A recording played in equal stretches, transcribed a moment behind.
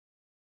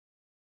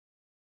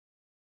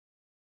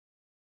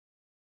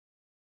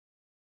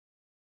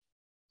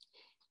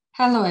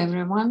Hello,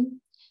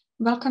 everyone.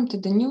 Welcome to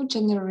the new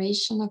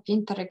generation of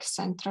Interreg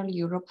Central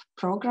Europe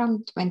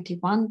Program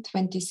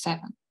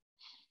 21-27.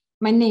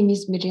 My name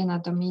is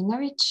Mirjana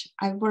Dominovic.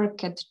 I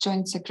work at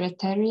Joint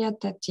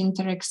Secretariat at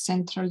Interreg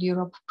Central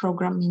Europe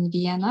Program in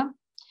Vienna.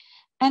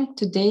 And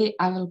today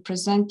I will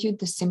present you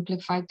the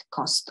simplified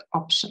cost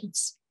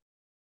options.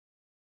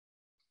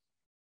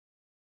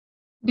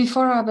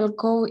 Before I will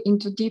go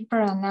into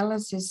deeper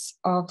analysis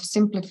of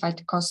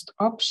simplified cost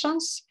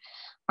options,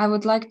 I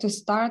would like to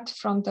start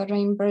from the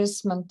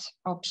reimbursement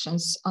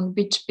options, on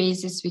which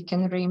basis we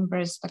can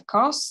reimburse the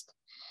cost.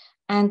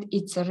 And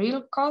it's a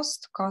real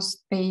cost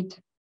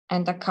paid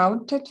and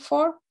accounted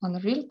for on a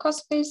real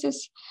cost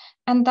basis.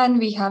 And then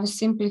we have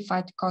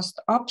simplified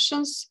cost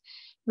options,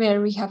 where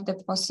we have the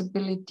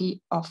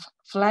possibility of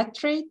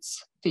flat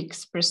rates,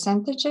 fixed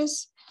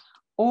percentages,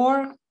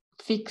 or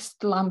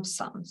fixed lump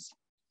sums.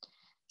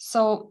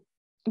 So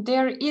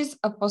there is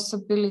a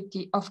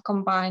possibility of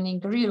combining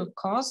real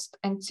cost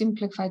and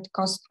simplified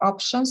cost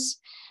options,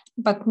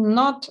 but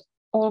not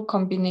all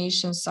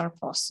combinations are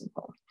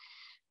possible.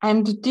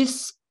 And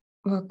these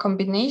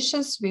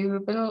combinations we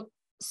will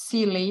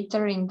see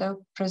later in the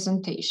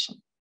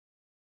presentation.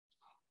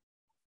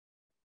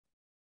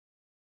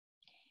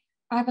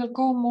 I will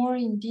go more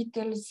in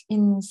details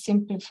in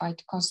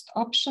simplified cost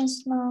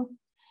options now.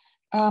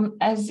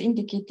 As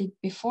indicated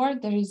before,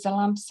 there is a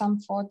lump sum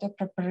for the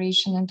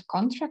preparation and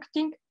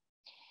contracting.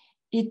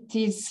 It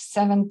is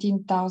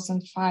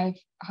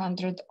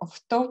 17,500 of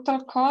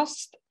total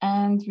cost,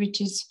 and which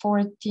is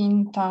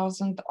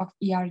 14,000 of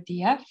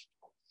ERDF.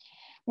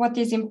 What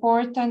is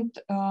important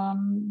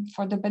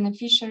for the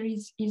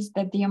beneficiaries is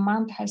that the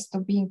amount has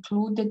to be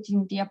included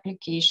in the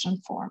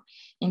application form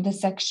in the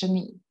section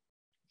E.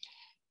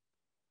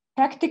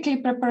 Practically,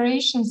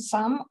 preparation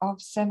sum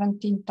of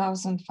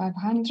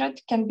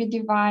 17,500 can be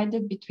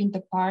divided between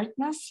the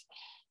partners,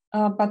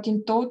 but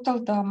in total,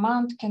 the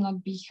amount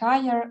cannot be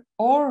higher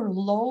or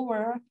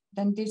lower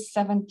than this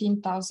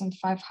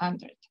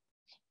 17,500.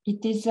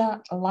 It is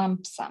a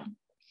lump sum.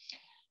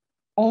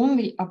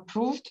 Only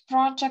approved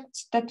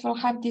projects that will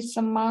have this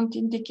amount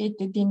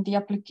indicated in the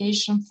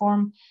application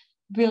form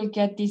will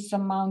get this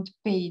amount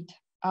paid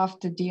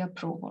after the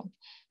approval.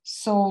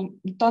 So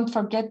don't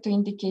forget to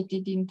indicate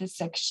it in the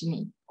section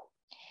E.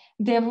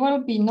 There will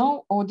be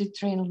no audit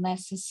trail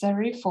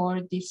necessary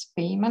for this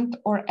payment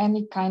or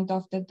any kind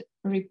of the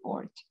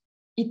report.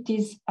 It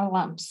is a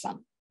lump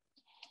sum.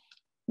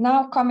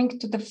 Now coming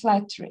to the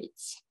flat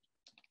rates.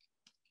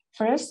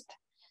 First,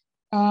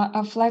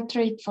 a flat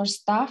rate for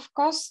staff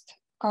cost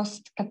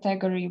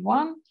category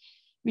 1,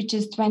 which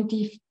is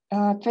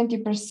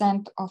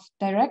 20% of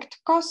direct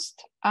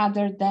cost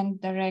other than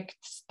direct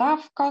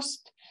staff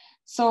cost.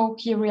 So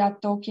here we are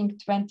talking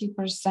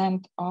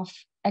 20% of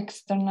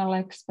external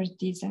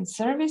expertise and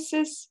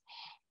services,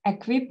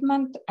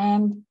 equipment,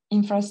 and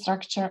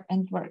infrastructure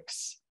and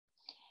works.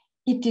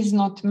 It is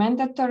not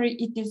mandatory.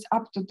 It is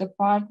up to the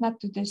partner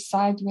to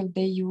decide will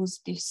they use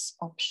this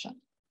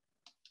option.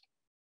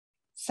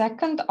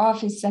 Second,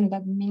 office and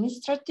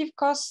administrative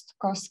cost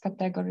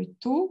category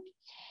 2.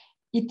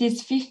 It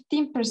is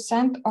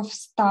 15% of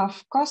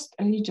staff cost,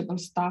 eligible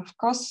staff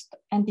cost,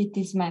 and it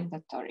is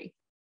mandatory.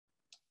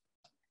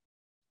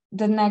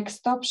 The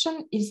next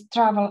option is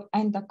travel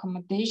and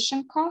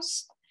accommodation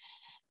cost.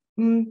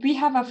 We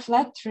have a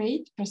flat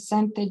rate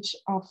percentage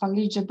of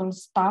eligible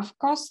staff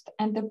cost,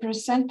 and the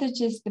percentage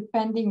is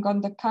depending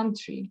on the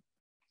country.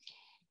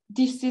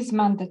 This is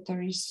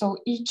mandatory, so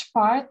each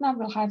partner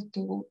will have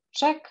to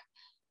check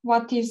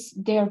what is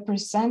their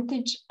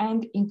percentage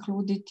and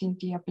include it in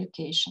the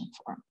application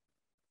form.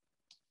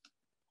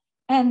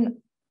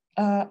 And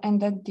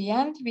at the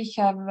end, we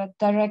have a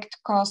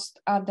direct cost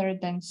other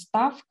than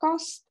staff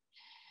cost.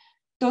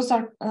 Those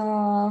are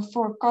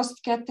for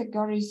cost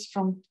categories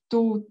from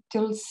 2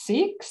 till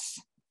 6,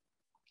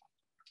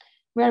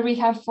 where we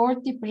have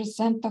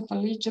 40% of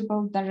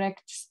eligible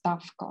direct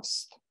staff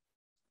cost.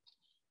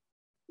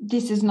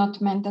 This is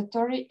not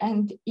mandatory,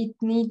 and it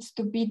needs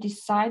to be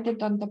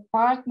decided on the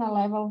partner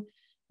level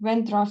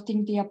when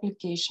drafting the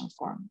application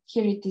form.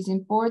 Here it is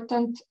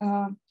important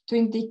to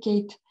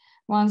indicate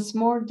once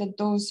more that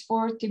those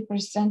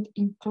 40%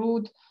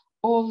 include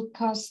all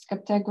cost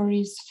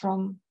categories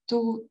from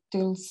 2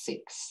 till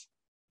 6.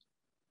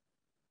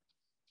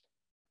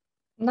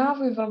 Now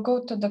we will go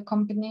to the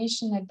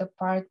combination at the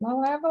partner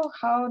level,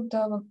 how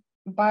the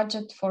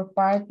budget for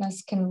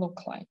partners can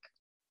look like.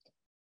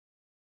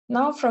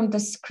 Now from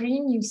the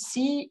screen, you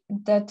see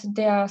that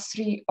there are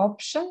 3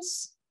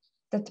 options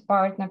that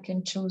partner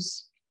can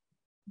choose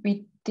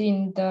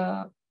within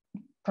the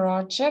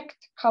project.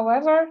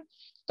 However,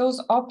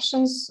 those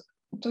options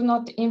do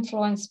not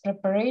influence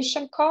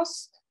preparation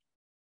cost,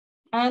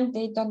 and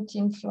they don't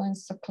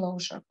influence the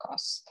closure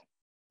cost.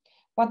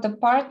 What the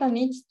partner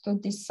needs to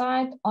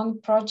decide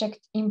on project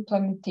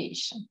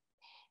implementation.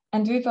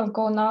 And we will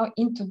go now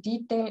into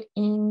detail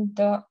in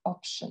the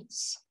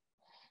options.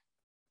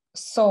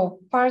 So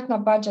partner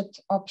budget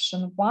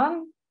option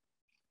 1,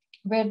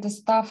 where the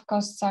staff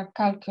costs are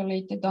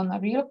calculated on a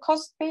real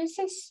cost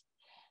basis.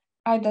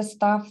 either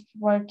staff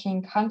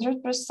working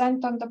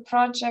 100% on the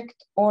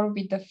project or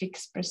with a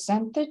fixed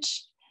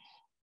percentage.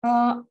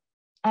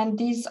 And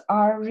these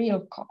are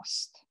real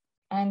costs.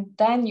 And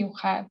then you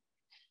have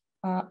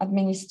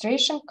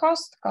administration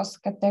cost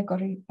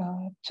category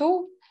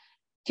 2,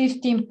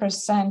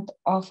 15%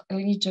 of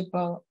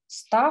eligible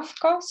staff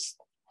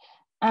cost.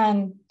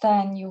 And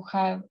then you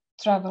have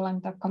travel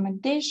and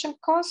accommodation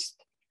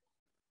cost,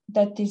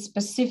 that is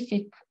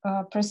specific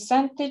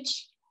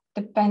percentage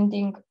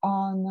depending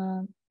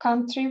on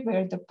country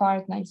where the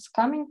partner is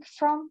coming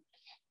from,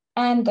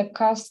 and the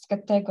cost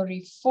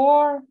category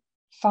 4,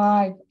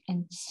 5,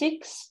 and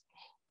 6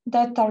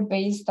 that are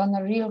based on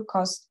a real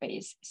cost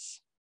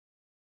basis.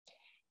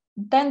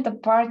 Then the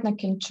partner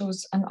can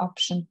choose an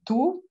option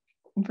 2,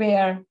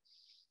 where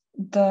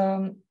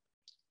the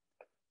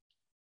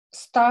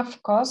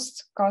staff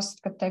cost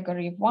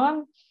category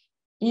 1,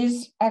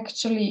 is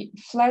actually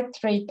flat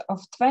rate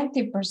of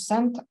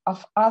 20%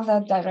 of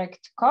other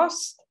direct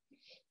costs.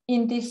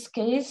 In this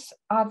case,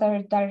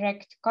 other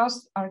direct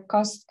costs are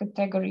cost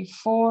category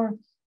 4,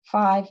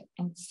 5,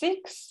 and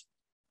 6.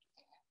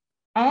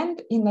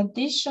 And in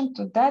addition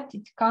to that,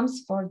 it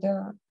comes for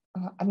the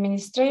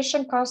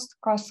administration cost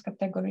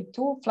category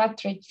 2,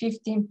 flat rate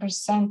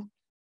 15%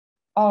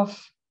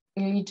 of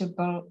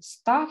eligible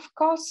staff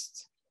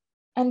costs,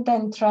 and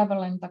then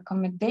travel and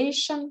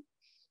accommodation,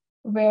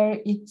 where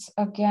it's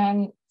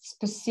again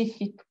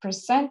specific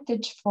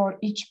percentage for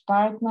each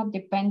partner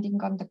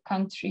depending on the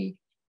country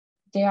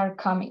they are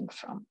coming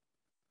from.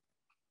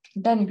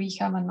 Then we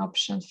have an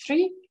option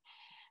 3,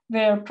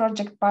 where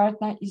project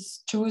partner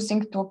is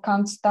choosing to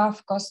account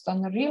staff cost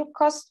on a real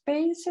cost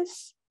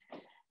basis.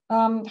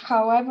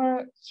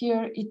 However,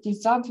 here it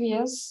is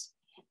obvious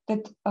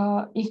that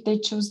if they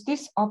choose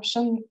this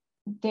option,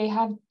 they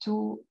have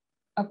to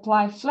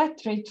apply flat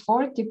rate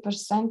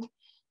 40%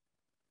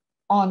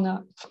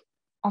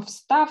 of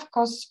staff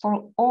costs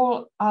for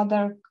all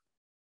other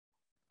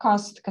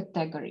cost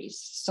categories.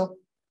 So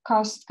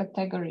cost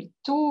category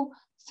 2,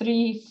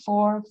 3,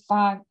 4,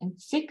 5,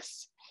 and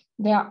 6,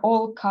 they are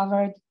all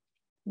covered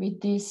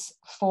with this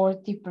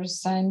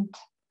 40%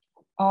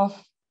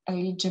 of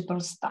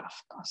eligible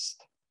staff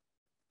cost.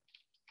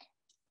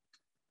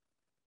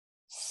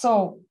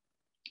 So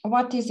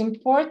what is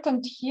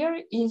important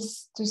here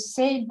is to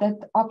say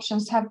that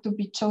options have to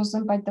be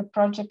chosen by the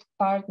project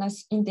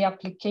partners in the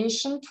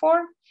application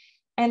form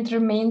and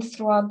remain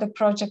throughout the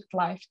project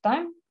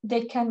lifetime.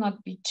 They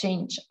cannot be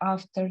changed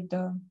after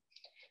the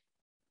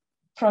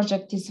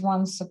project is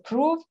once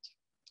approved.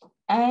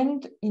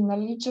 And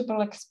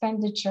ineligible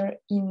expenditure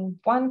in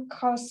one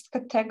cost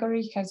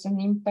category has an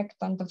impact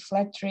on the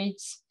flat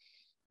rates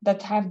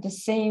that have the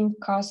same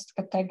cost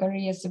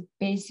category as a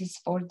basis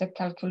for the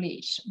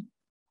calculation.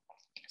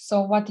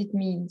 So what it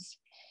means?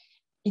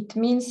 It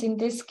means in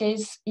this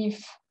case,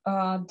 if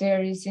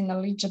there is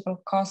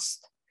ineligible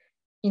cost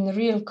in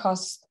real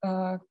cost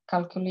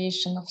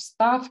calculation of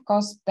staff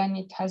cost, then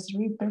it has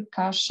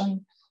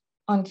repercussion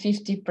on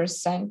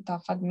 50%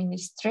 of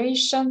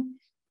administration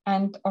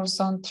and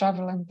also on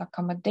travel and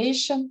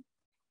accommodation.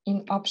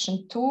 In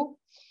option 2,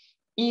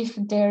 if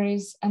there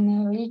is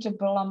an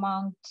eligible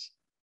amount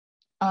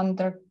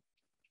under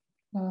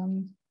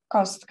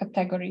cost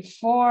category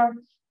 4,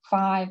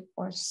 5,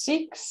 or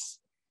 6,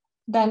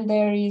 then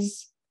there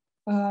is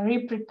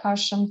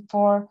repercussion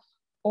for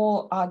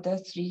all other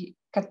 3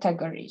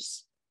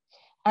 categories.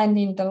 And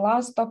in the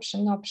last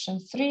option, option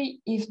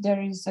 3, if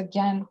there is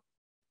again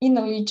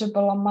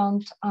ineligible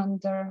amount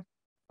under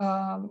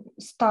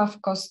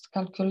staff cost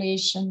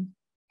calculation,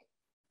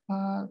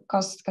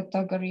 cost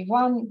category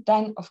 1,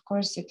 then of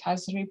course it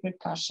has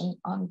repercussion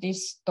on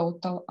this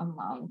total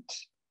amount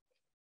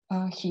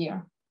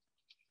here.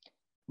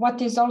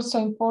 What is also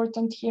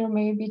important here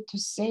maybe to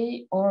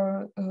say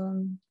or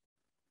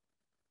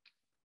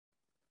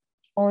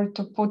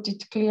to put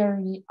it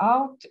clearly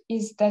out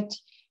is that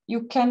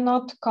you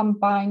cannot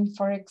combine,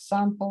 for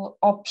example,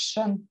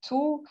 option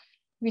 2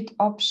 with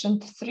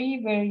option 3,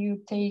 where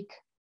you take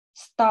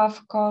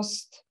staff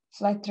cost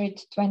flat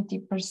rate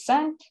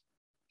 20%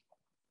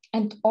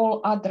 and all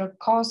other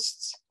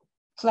costs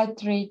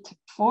flat rate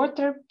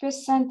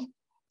 40%,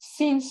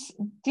 since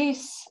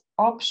this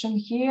option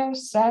here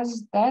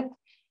says that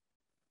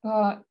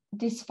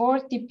this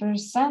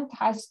 40%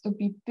 has to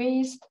be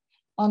based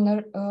on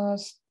a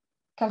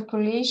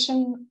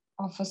calculation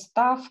of a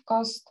staff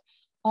cost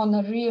on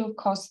a real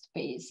cost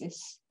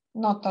basis,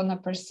 not on a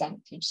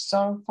percentage.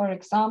 So, for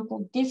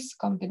example, this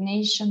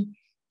combination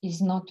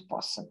is not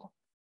possible.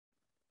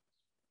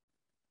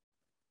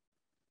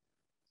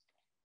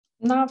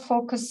 Now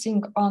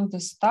focusing on the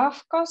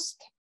staff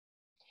cost,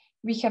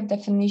 we have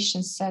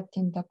definitions set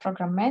in the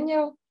program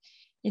manual.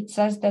 It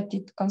says that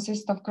it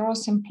consists of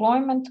gross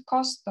employment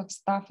cost of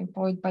staff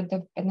employed by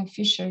the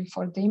beneficiary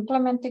for the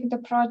implementing the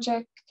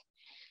project.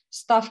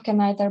 Staff can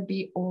either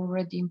be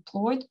already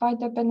employed by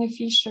the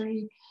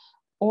beneficiary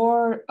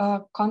or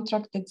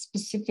contracted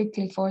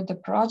specifically for the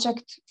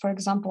project, for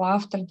example,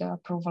 after the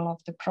approval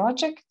of the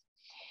project.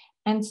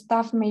 And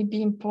staff may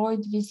be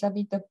employed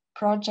vis-a-vis the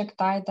project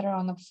either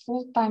on a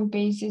full-time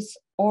basis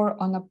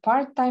or on a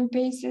part-time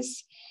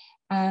basis.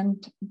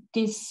 And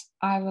this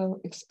I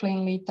will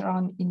explain later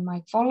on in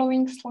my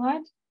following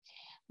slide.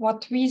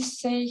 What we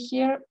say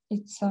here,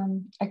 it's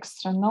an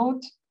extra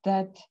note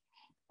that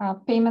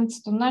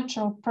payments to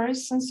natural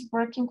persons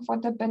working for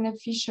the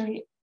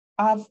beneficiary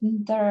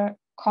under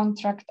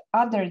contract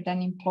other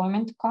than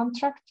employment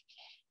contract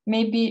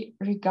may be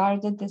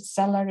regarded as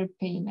salary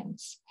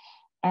payments.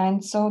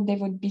 And so they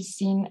would be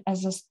seen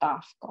as a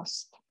staff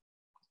cost.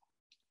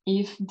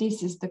 If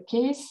this is the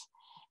case,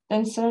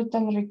 then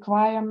certain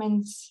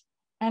requirements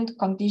and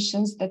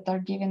conditions that are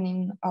given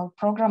in our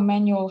program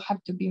manual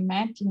have to be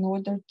met in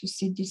order to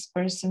see this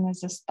person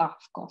as a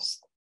staff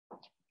cost.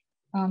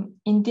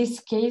 In this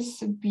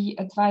case, we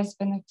advise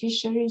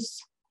beneficiaries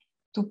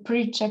to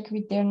pre-check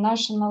with their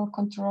national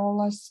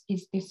controllers,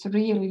 is this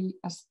really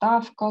a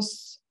staff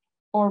cost,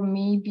 or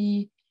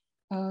maybe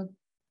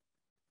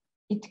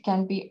it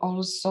can be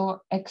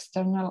also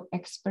external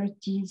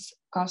expertise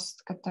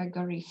cost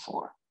category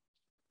 4.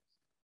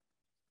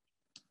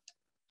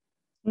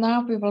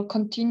 Now we will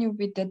continue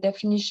with the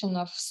definition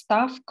of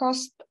staff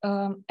cost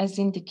as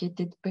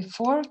indicated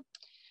before.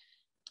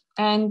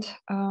 And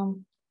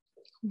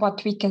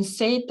what we can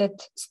say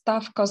that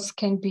staff costs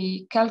can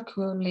be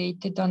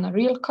calculated on a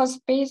real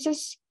cost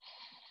basis.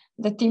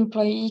 That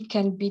employee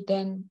can be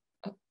then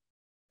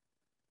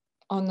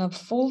on a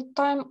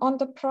full-time on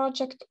the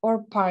project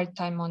or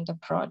part-time on the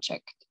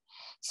project.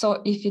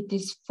 So if it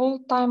is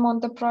full-time on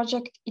the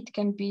project, it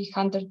can be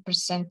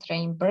 100%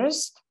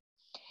 reimbursed.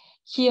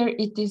 Here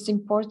it is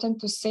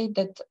important to say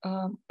that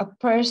a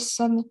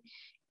person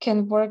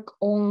can work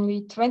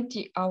only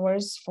 20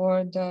 hours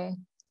for the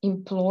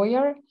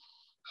employer.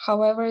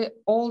 However,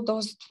 all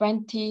those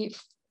 20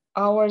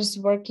 hours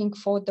working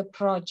for the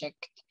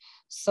project.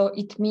 So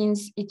it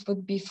means it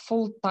would be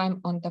full-time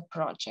on the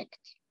project.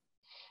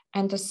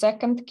 And the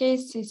second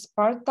case is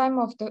part-time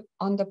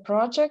on the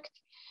project,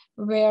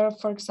 where,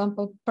 for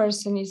example,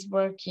 person is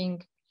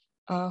working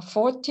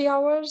 40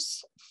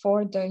 hours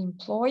for the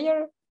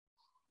employer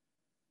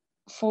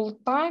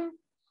full-time,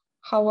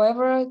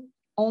 however,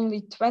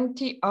 only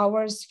 20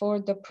 hours for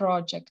the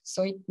project.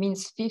 So it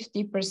means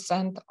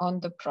 50% on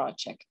the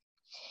project.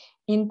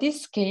 In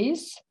this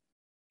case,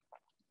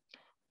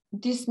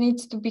 this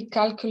needs to be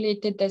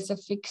calculated as a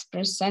fixed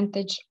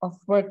percentage of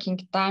working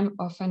time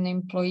of an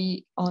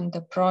employee on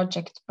the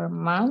project per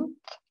month.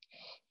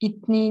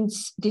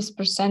 This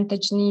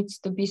percentage needs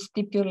to be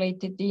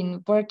stipulated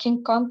in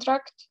working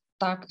contract,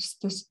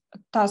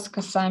 task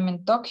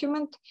assignment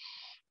document,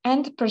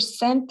 and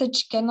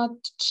percentage cannot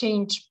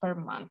change per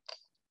month.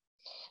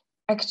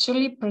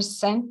 Actually,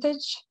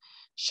 percentage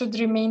should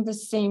remain the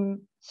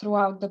same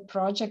throughout the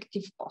project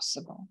if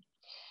possible.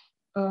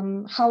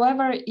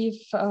 However,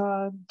 if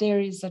there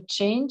is a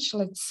change,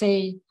 let's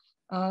say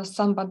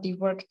somebody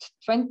worked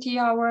 20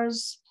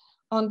 hours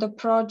on the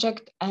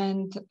project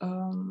and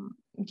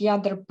the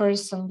other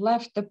person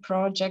left the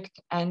project,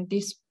 and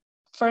this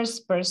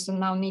first person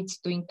now needs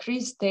to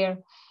increase their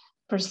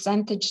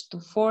percentage to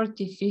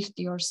 40,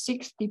 50, or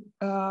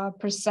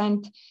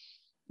 60%,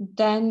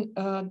 then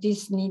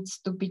this needs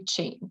to be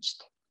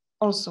changed.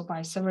 Also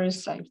vice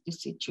versa if the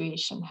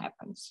situation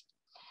happens.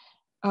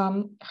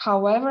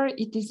 However,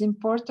 it is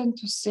important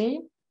to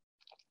say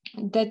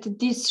that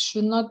this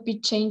should not be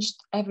changed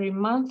every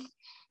month,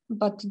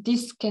 but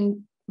this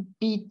can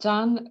be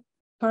done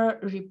per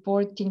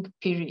reporting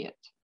period.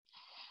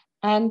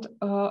 And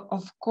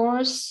of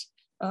course,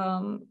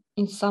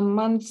 in some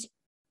months,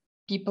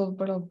 people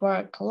will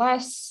work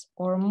less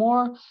or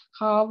more.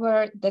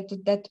 However,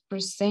 that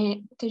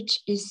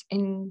percentage is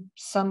in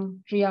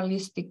some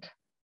realistic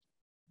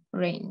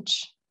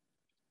range.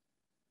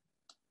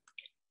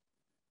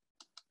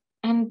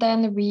 And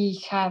then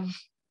we have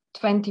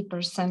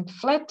 20%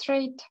 flat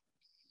rate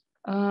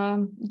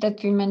that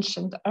we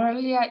mentioned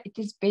earlier. It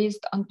is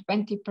based on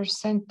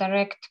 20%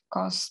 direct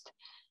cost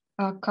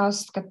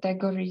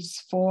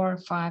categories 4,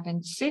 5,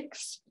 and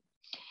 6.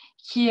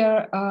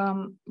 Here,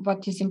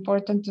 what is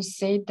important to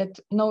say that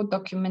no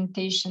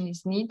documentation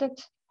is needed,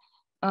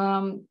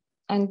 and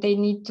they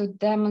need to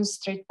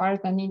demonstrate,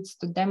 partner needs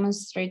to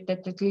demonstrate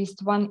that at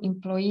least one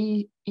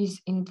employee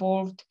is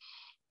involved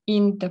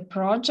in the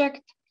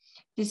project.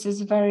 This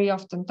is very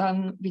often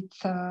done with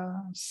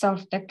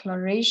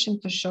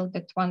self-declaration to show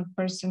that one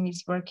person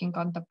is working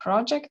on the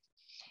project.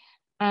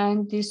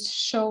 And this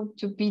showed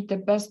to be the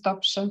best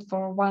option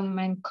for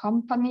one-man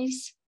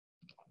companies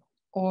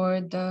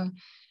or the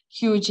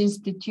huge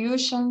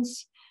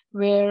institutions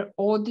where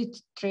audit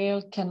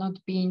trail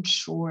cannot be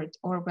ensured,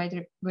 or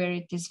where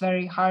it is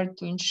very hard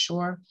to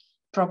ensure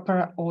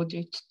proper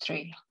audit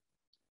trail.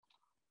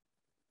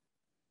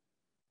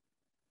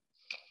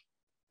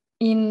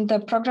 In the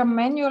program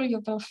manual,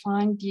 you will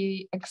find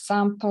the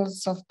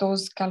examples of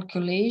those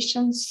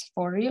calculations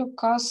for real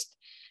cost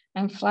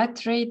and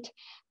flat rate,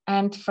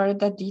 and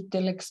further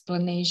detailed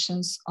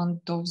explanations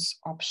on those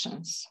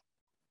options.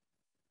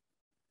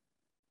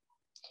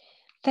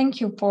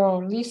 Thank you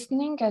for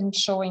listening and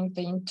showing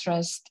the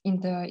interest in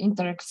the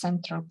Interreg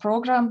Central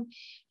program.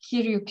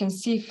 Here you can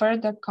see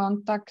further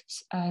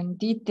contacts and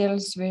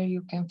details where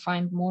you can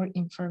find more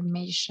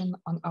information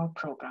on our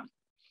program.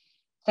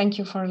 Thank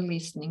you for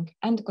listening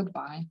and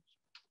goodbye.